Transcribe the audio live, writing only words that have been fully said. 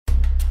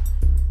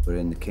We're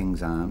in the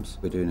King's Arms.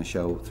 We're doing a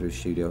show through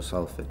Studio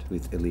Salford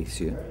with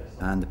Elysian,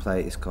 and the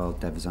play is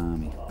called Dev's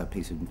Army, a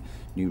piece of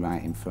new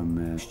writing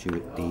from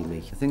Stuart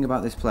Dealey. The thing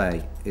about this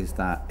play is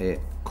that it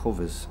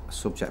covers a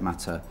subject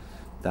matter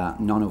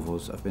that none of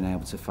us have been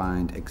able to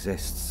find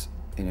exists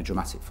in a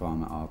dramatic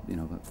format, or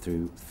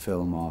through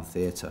film or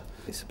theatre.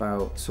 It's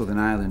about Southern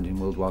Ireland in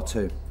World War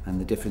II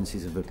and the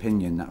differences of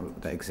opinion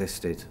that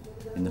existed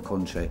in the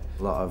country.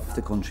 A lot of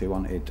the country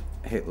wanted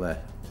Hitler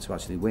to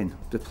actually win.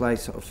 The play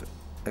sort of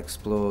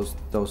explores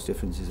those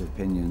differences of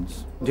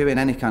opinions. Doing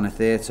any kind of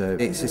theatre,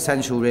 it's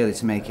essential really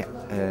to make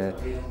it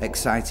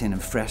exciting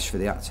and fresh for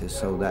the actors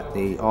so that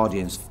the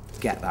audience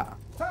get that.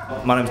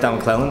 My name's Dan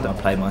McClelland. I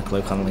play Michael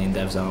O'Connelly in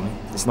Dev's Army.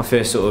 It's my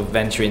first sort of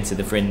venture into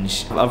the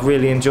Fringe. I've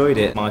really enjoyed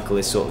it. Michael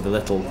is sort of the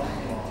little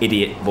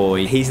idiot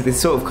boy. He's the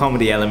sort of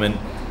comedy element,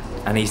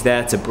 and he's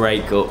there to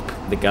break up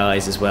the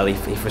guys as well. He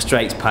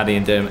frustrates Paddy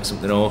and Dermot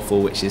something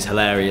awful, which is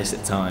hilarious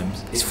at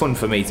times. It's fun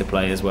for me to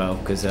play as well,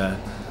 because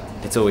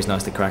it's always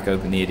nice to crack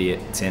open the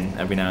idiot tin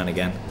every now and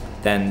again.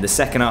 Then the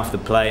second half of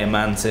the play, a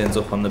man turns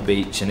up on the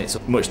beach and it's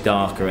much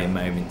darker in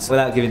moments.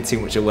 Without giving too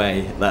much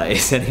away, that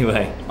is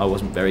anyway. I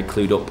wasn't very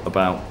clued up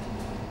about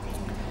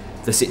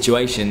the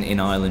situation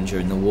in Ireland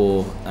during the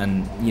war,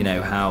 and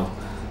how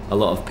a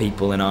lot of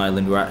people in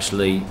Ireland were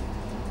actually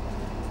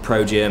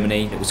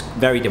pro-Germany. It was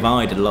very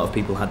divided. A lot of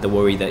people had the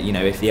worry that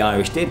if the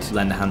Irish did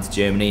lend a hand to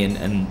Germany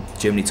and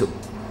Germany took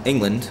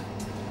England,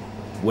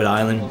 would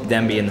Ireland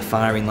then be in the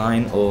firing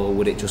line, or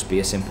would it just be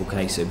a simple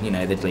case of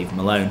they'd leave them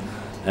alone?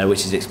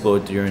 Which is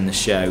explored during the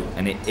show,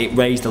 and it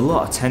raised a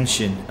lot of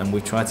tension, and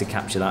we've tried to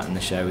capture that in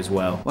the show as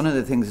well. One of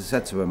the things I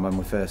said to him when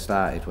we first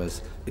started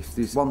was, if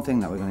there's one thing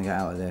that we're going to get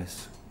out of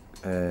this,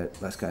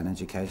 let's get an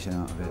education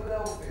out of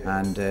it.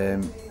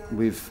 And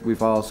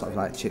we've all sort of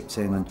like chipped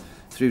in, and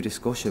through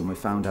discussion we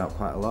found out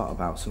quite a lot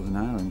about Southern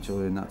Ireland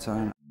during that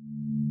time.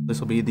 This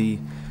will be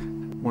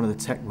one of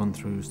the tech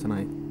run-throughs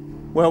tonight.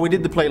 Well, we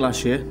did the play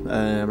last year,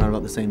 around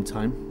about the same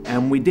time,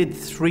 and we did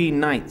 3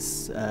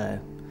 nights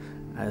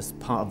as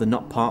part of the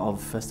Not Part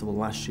Of festival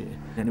last year,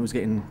 and it was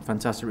getting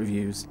fantastic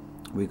reviews.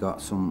 We got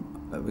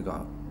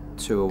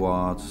 2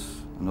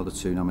 awards, another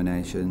 2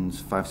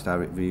 nominations, 5-star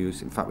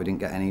reviews. In fact, we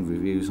didn't get any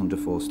reviews under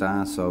 4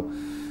 stars, so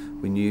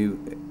we knew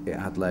it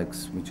had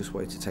legs. We just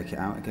wanted to take it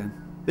out again.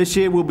 This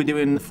year we'll be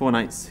doing 4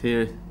 nights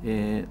here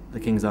at the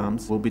King's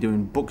Arms. We'll be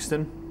doing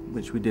Buxton,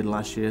 which we did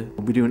last year.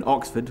 We'll be doing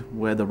Oxford,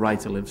 where the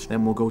writer lives.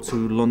 Then we'll go to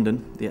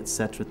London, the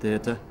Etc.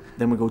 Theatre.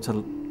 Then we'll go to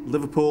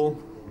Liverpool,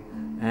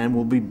 and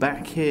we'll be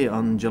back here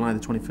on July the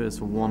 21st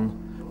for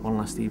one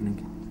last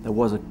evening. There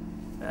was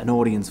an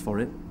audience for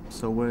it,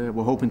 so we're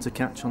hoping to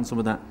catch on some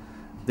of that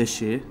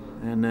this year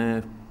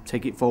and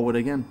take it forward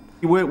again.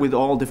 We work with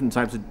all different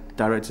types of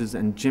directors,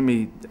 and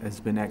Jimmy has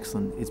been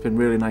excellent. It's been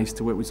really nice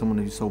to work with someone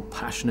who's so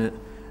passionate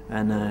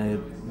and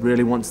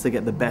really wants to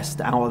get the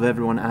best out of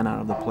everyone and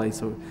out of the play.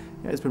 So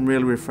yeah, it's been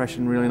really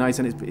refreshing, really nice,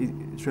 and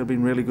it's really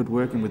been really good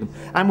working with them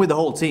and with the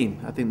whole team.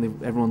 I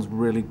think everyone's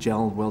really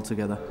gelled well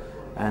together.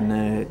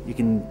 And you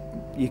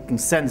can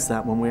sense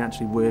that when we're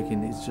actually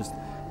working.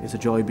 It's a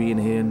joy being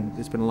here, and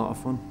it's been a lot of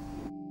fun.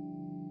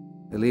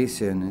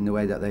 Elysian, in the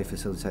way that they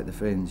facilitate the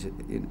Fringe,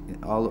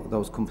 all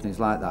those companies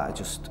like that are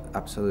just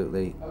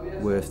absolutely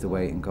worth the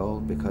weight in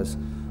gold, because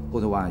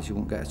otherwise you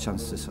won't get a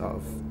chance to sort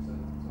of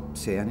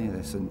see any of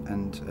this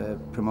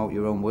and promote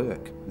your own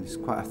work. There's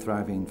quite a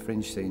thriving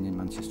Fringe scene in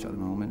Manchester at the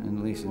moment, and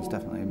Elysian's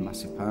definitely a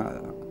massive part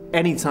of that.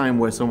 Any time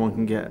where someone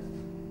can get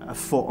a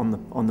foot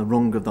on the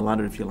rung of the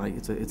ladder, if you like,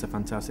 it's a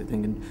fantastic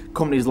thing, and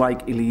companies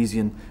like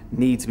Elysian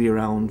need to be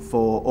around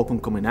for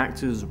up-and-coming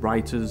actors,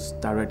 writers,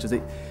 directors.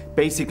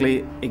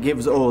 Basically it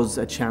gives us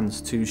a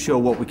chance to show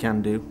what we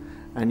can do,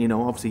 and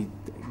obviously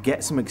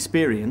get some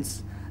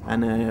experience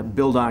and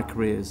build our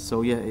careers.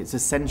 So yeah, it's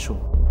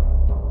essential.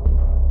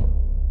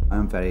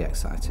 I'm very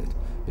excited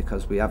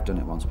because we have done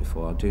it once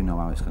before. I do know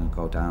how it's going to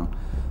go down,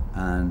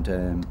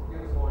 and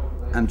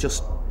I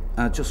just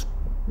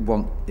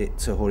want it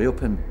to hurry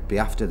up and be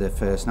after the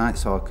first night,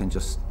 so I can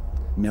just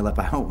mill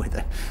about with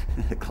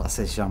a glass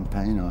of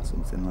champagne or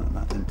something like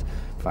that and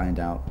find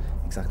out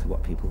exactly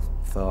what people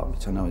thought,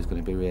 which I know is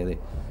going to be really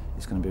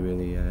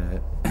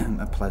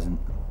pleasant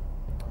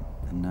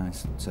and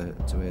nice to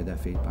hear their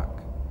feedback.